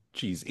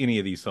 geez, any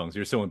of these songs.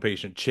 You're so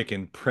impatient.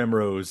 Chicken,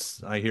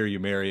 Primrose, I Hear You,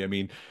 Mary. I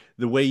mean,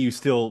 the way you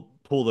still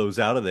pull those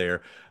out of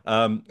there.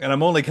 And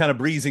I'm only kind of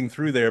breezing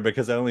through there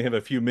because I only have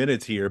a few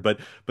minutes here. But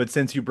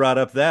since you brought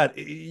up that,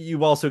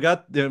 you've also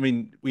got, I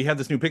mean, we have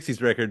this new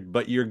Pixies record,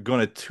 but you're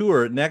going to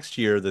tour next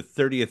year, the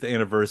 30th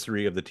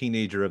anniversary of the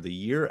Teenager of the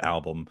Year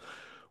album,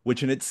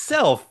 which in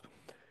itself,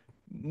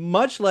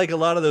 much like a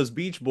lot of those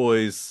Beach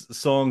Boys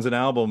songs and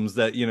albums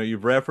that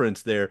you've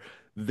referenced there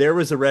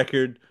was a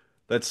record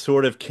that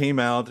sort of came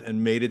out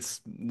and made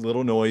its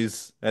little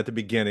noise at the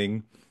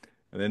beginning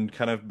and then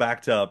kind of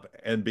backed up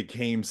and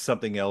became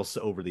something else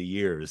over the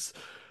years.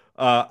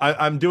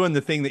 I'm doing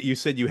the thing that you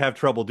said you have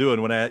trouble doing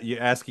when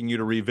asking you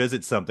to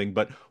revisit something,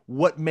 but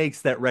what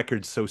makes that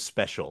record so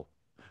special?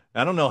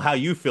 I don't know how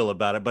you feel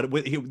about it, but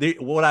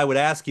what I would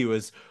ask you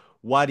is,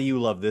 why do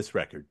you love this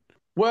record?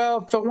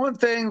 Well, the one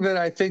thing that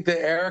I think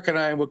that Eric and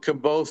I can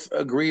both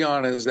agree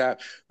on is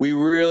that we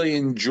really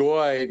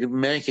enjoyed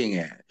making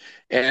it.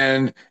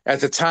 And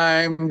at the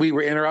time, we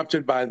were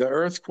interrupted by the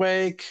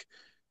earthquake,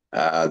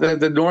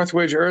 the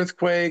Northridge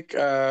earthquake.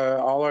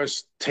 All our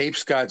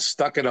tapes got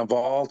stuck in a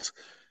vault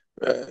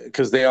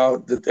because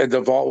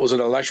the vault was an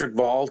electric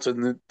vault,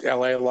 and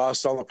LA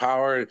lost all the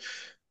power.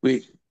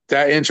 We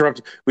that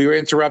interrupted. We were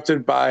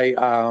interrupted by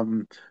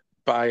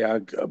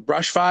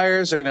brush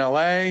fires in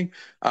LA.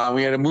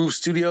 We had to move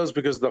studios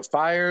because of the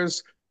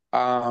fires.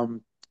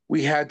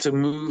 We had to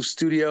move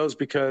studios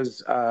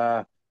because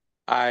I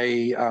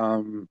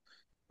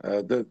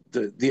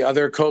the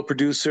other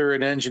co-producer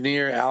and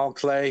engineer Al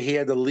Clay, he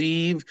had to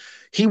leave.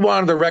 He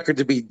wanted the record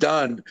to be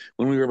done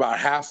when we were about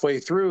halfway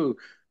through,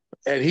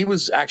 and he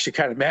was actually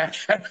kind of mad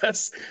at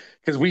us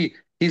because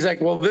he's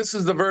like, well, this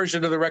is the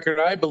version of the record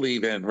I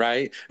believe in,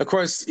 right? Of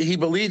course, he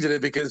believed in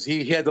it because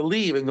he had to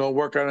leave and go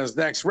work on his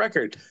next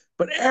record.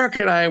 But Eric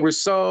and I were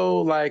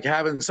so like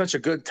having such a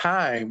good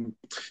time,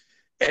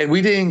 and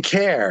we didn't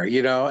care,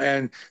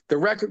 and the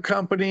record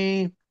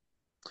company,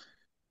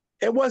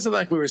 it wasn't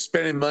like we were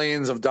spending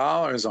millions of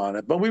dollars on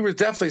it, but we were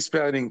definitely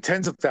spending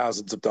tens of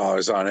thousands of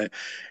dollars on it.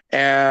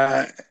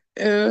 And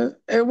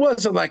it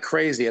wasn't like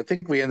crazy. I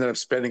think we ended up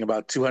spending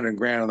about 200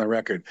 grand on the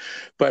record,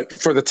 but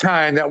for the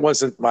time, that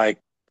wasn't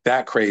like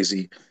that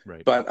crazy.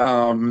 Right. But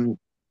at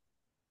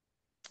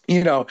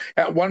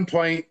one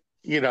point,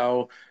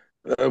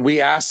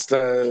 we asked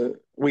them,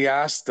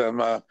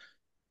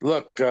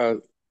 look,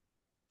 the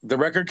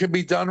record could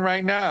be done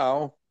right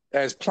now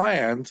as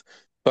planned,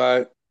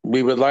 but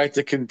we would like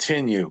to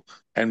continue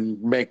and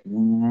make it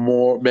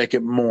more, make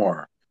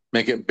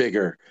it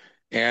bigger.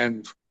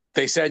 And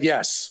they said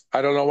yes.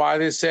 I don't know why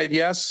they said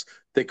yes.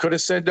 They could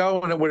have said no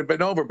and it would have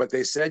been over, but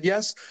they said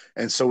yes.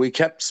 And so we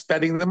kept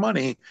spending the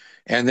money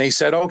and they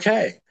said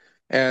okay.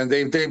 And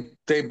they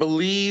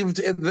believed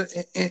in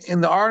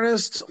the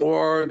artist,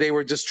 or they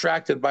were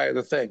distracted by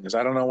other things.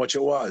 I don't know which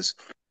it was.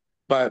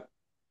 But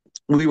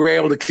we were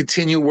able to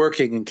continue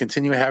working and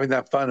continue having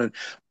that fun and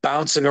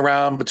bouncing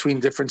around between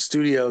different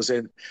studios.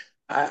 And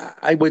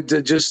I would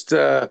just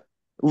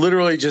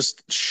literally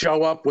just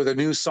show up with a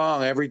new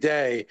song every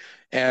day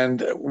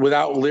and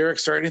without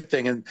lyrics or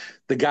anything. And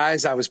the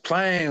guys I was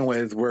playing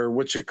with were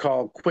what you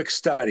call quick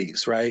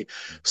studies, right?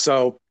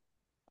 So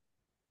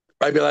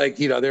I'd be like,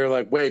 they're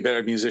like way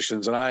better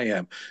musicians than I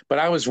am. But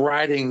I was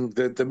writing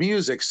the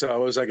music. So I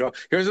was like, oh,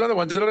 here's another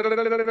one.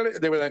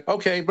 They were like,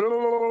 okay.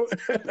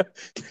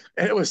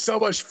 And it was so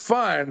much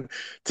fun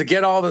to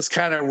get all this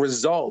kind of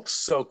results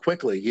so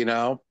quickly.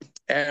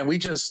 And we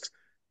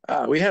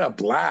had a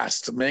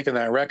blast making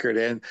that record.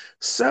 And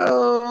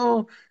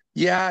so,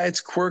 yeah, it's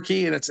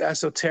quirky and it's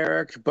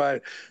esoteric,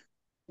 but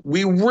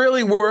we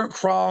really weren't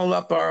crawling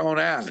up our own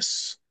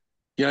ass.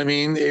 You know what I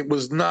mean? It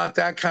was not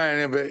that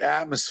kind of an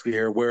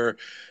atmosphere where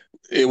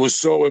it was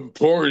so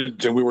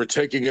important and we were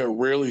taking it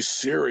really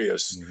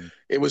serious. Mm-hmm.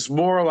 It was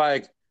more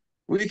like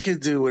we could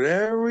do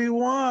whatever we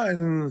want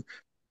and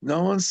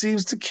no one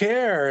seems to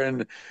care.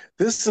 And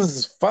this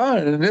is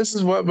fun. And this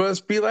is what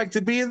must be like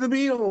to be in the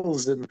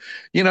Beatles. And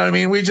you know what I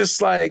mean? We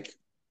just like,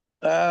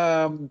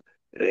 yeah,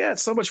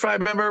 it's so much fun. I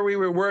remember we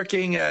were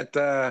working at,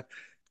 I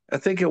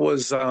think it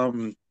was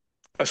a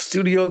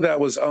studio that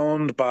was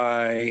owned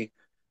by,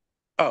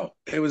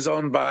 it was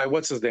owned by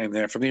what's his name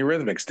there from the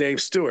Eurythmics,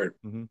 Dave Stewart.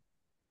 Mm-hmm.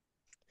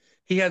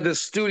 He had this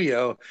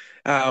studio,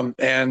 and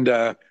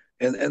the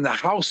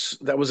house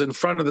that was in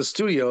front of the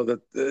studio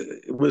that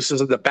was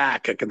in the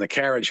back, like in the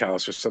carriage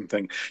house or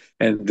something.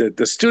 And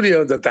the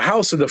studio, that the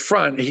house in the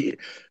front, he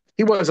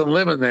wasn't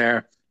living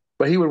there,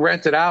 but he would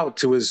rent it out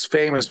to his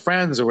famous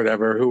friends or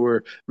whatever who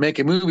were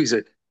making movies.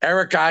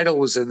 Eric Idle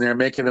was in there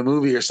making a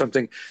movie or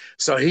something,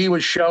 so he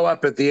would show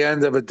up at the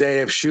end of a day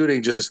of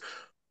shooting, just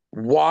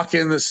walk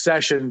in the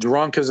session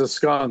drunk as a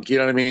skunk, you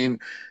know what I mean?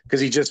 Because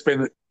he'd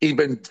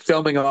been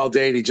filming all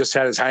day and he just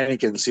had his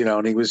Heinekens,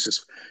 and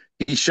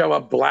he'd show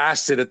up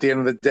blasted at the end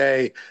of the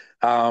day,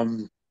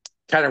 kind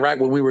of right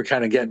when we were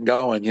kind of getting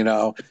going,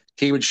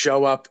 he would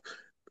show up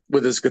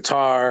with his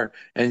guitar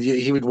and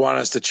he would want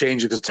us to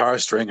change a guitar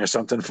string or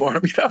something for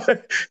him.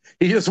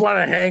 He just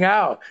wanted to hang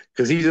out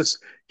because he just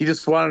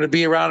wanted to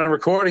be around a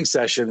recording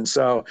session. And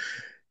so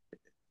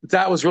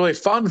that was really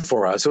fun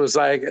for us. It was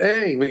like,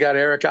 hey, we got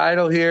Eric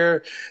Idle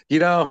here,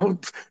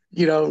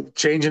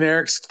 changing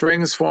Eric's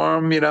strings for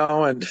him,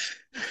 and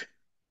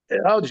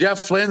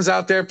Jeff Lynne's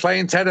out there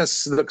playing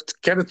tennis, the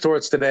Kenneth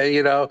Torts today,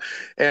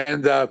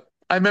 and I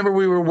remember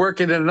we were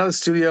working in another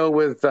studio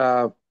with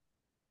Sergio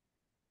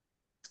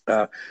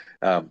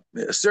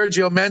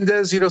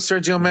Mendes,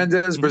 Sergio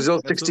Mendes, Mm-hmm.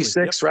 Brazil Absolutely.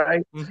 '66, Yep.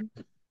 right? Mm-hmm.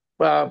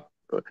 Uh,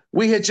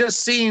 we had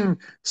just seen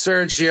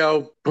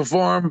Sergio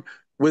perform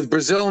with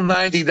Brazil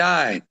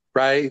 '99,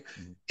 right?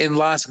 In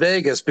Las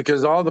Vegas,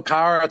 because all the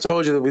power, I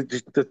told you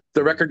that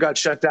the record got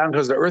shut down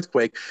because of the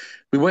earthquake.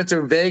 We went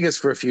to Vegas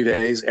for a few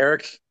days.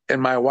 Eric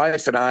and my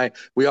wife and I,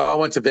 we all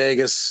went to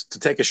Vegas to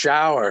take a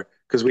shower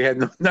because we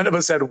had none of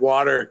us had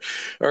water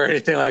or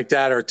anything like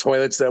that, or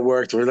toilets that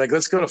worked. We're like,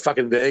 let's go to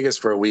fucking Vegas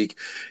for a week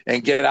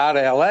and get out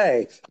of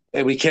LA.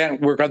 And we can't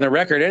work on the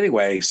record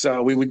anyway.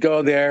 So we would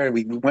go there and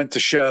we went to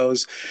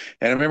shows.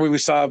 And I remember we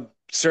saw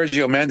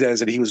Sergio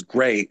Mendes and he was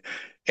great.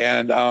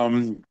 And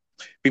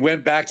we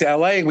went back to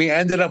LA and we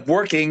ended up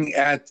working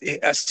at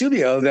a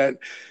studio that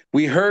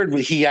we heard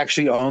he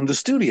actually owned the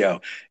studio.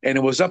 And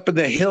it was up in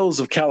the hills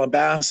of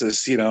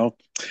Calabasas, you know,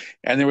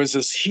 and there was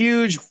this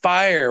huge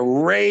fire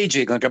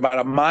raging like about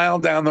a mile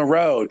down the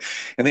road.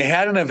 And they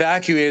hadn't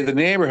evacuated the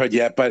neighborhood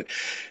yet, but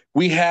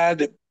we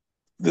had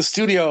the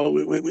studio,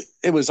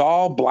 it was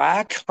all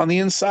black on the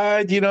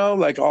inside, you know,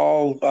 like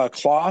all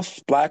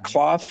black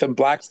cloth and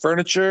black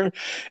furniture.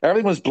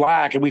 Everything was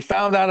black. And we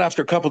found out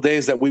after a couple of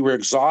days that we were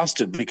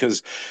exhausted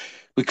because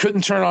we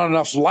couldn't turn on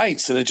enough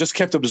lights and it just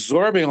kept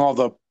absorbing all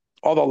the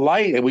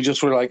light. And we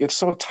just were like, it's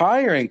so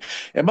tiring.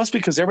 It must be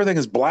because everything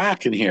is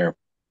black in here.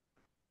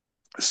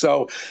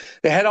 So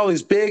they had all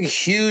these big,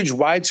 huge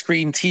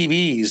widescreen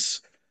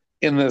TVs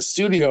in the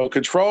studio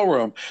control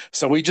room.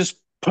 So we just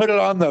put it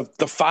on the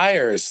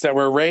fires that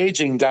were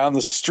raging down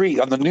the street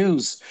on the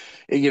news,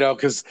 you know,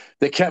 because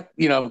they kept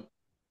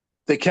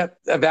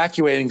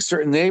evacuating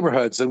certain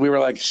neighborhoods. And we were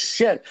like,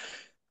 shit,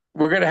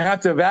 we're going to have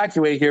to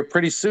evacuate here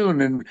pretty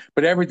soon.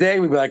 But every day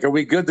we'd be like, are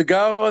we good to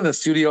go? And the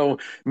studio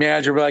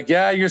manager would be like,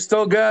 yeah, you're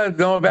still good.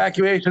 No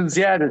evacuations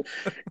yet. And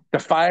the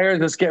fire,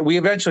 we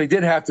eventually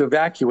did have to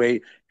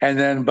evacuate. And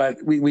then,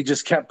 but we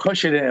just kept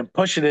pushing it and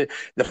pushing it.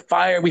 The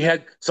fire we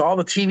had, so all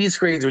the TV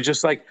screens were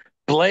just like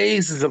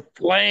blazes of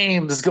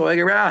flames going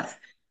around.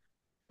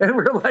 And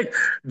we're like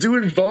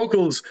doing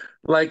vocals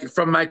like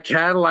from my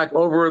Cadillac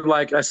over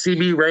like a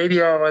CB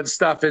radio and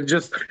stuff. And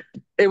just,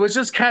 it was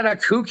just kind of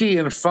kooky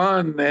and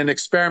fun and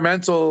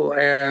experimental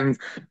and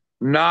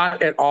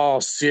not at all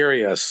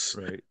serious.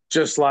 Right.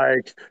 Just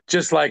like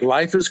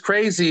life is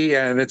crazy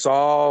and it's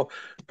all,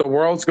 the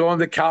world's going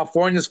to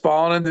California's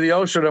falling into the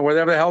ocean or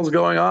whatever the hell's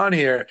going on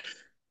here.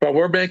 But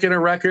we're making a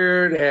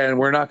record and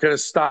we're not going to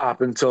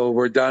stop until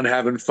we're done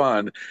having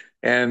fun.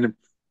 And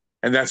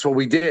that's what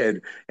we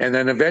did. And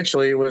then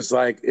eventually it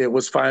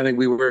was finally,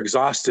 we were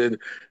exhausted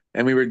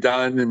and we were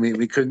done and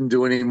we couldn't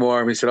do any more.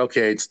 And we said,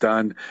 okay, it's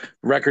done.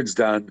 Record's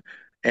done.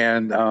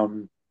 And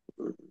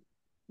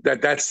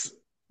that's,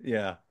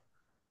 Yeah.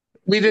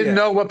 we didn't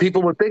know what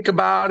people would think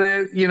about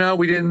it. You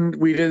know,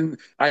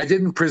 I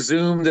didn't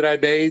presume that I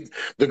made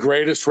the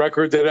greatest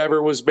record that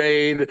ever was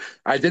made.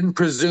 I didn't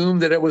presume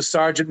that it was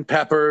Sergeant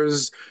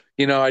Pepper's.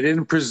 You know, I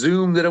didn't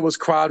presume that it was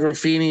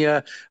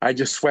Quadrophenia. I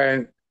just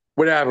went,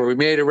 whatever. We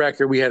made a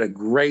record. We had a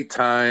great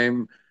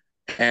time,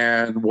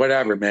 and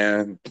whatever,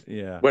 man.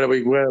 Yeah. What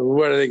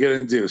are they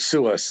going to do?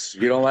 Sue us?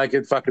 You don't like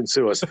it? Fucking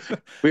sue us.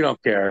 We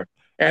don't care.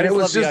 And it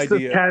was just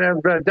the kind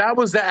of that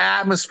was the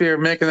atmosphere of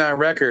making that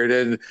record,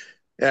 and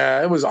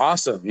it was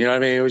awesome. You know what I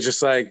mean? It was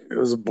just like it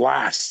was a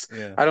blast.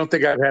 Yeah. I don't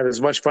think I've had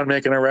as much fun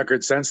making a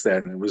record since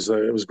then. It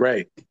was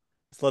great.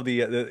 I love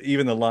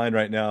even the line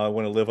right now, I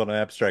want to live on an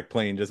abstract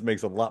plane, just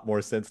makes a lot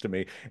more sense to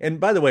me. And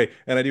by the way,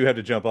 and I do have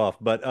to jump off,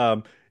 but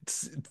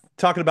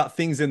talking about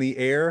things in the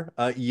air,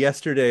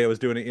 yesterday I was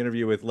doing an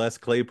interview with Les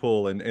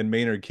Claypool and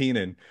Maynard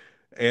Keenan,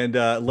 and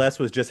Les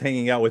was just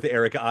hanging out with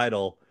Eric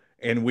Idle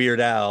and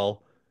Weird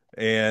Al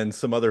and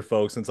some other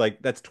folks. And it's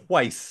like, that's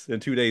twice in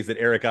 2 days that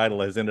Eric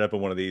Idle has ended up in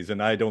one of these.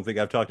 And I don't think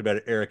I've talked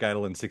about Eric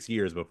Idle in 6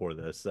 years before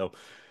this. So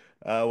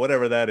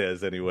whatever that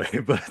is anyway.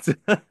 But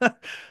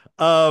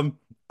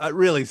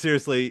really,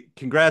 seriously,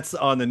 congrats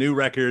on the new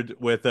record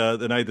with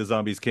The Night the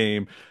Zombies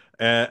Came.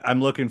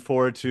 I'm looking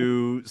forward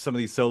to some of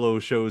these solo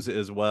shows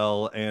as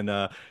well. And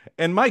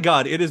my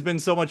God, it has been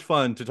so much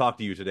fun to talk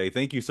to you today.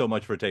 Thank you so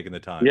much for taking the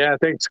time. Yeah,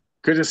 thanks.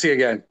 Good to see you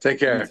again. Take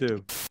care. You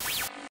too.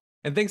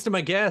 And thanks to my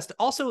guest.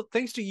 Also,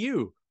 thanks to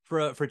you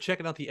for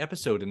checking out the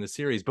episode in the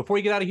series. Before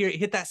you get out of here,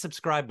 hit that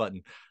subscribe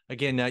button.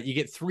 Again, you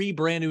get 3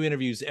 brand new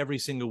interviews every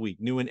single week.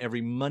 New one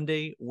every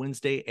Monday,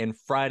 Wednesday, and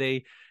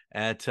Friday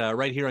at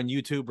right here on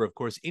YouTube, or of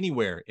course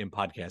anywhere in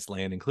podcast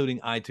land, including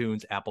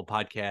iTunes, Apple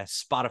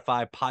Podcasts,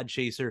 Spotify,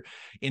 Podchaser,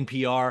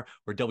 NPR,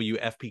 or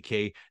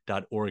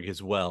WFPK.org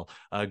as well.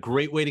 A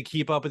great way to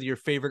keep up with your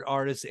favorite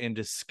artists and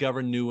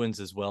discover new ones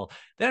as well.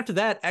 Then after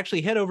that,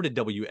 actually head over to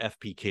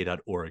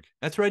WFPK.org.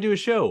 That's where I do a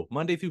show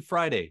Monday through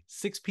Friday,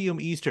 6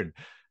 p.m. Eastern.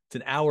 It's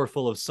an hour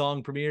full of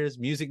song premieres,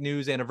 music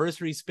news,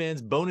 anniversary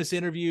spins, bonus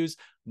interviews,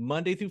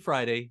 Monday through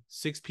Friday,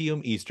 6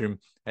 p.m. Eastern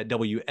at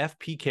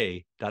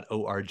WFPK.org.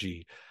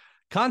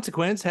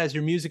 Consequence has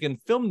your music and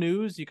film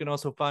news. You can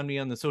also find me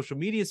on the social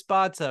media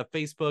spots,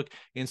 Facebook,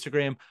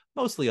 Instagram,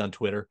 mostly on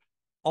Twitter.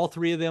 All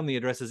 3 of them, the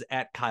address is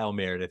at Kyle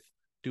Meredith.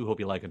 Do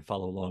hope you like and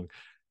follow along.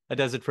 That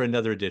does it for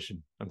another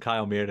edition. I'm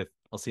Kyle Meredith.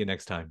 I'll see you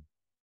next time.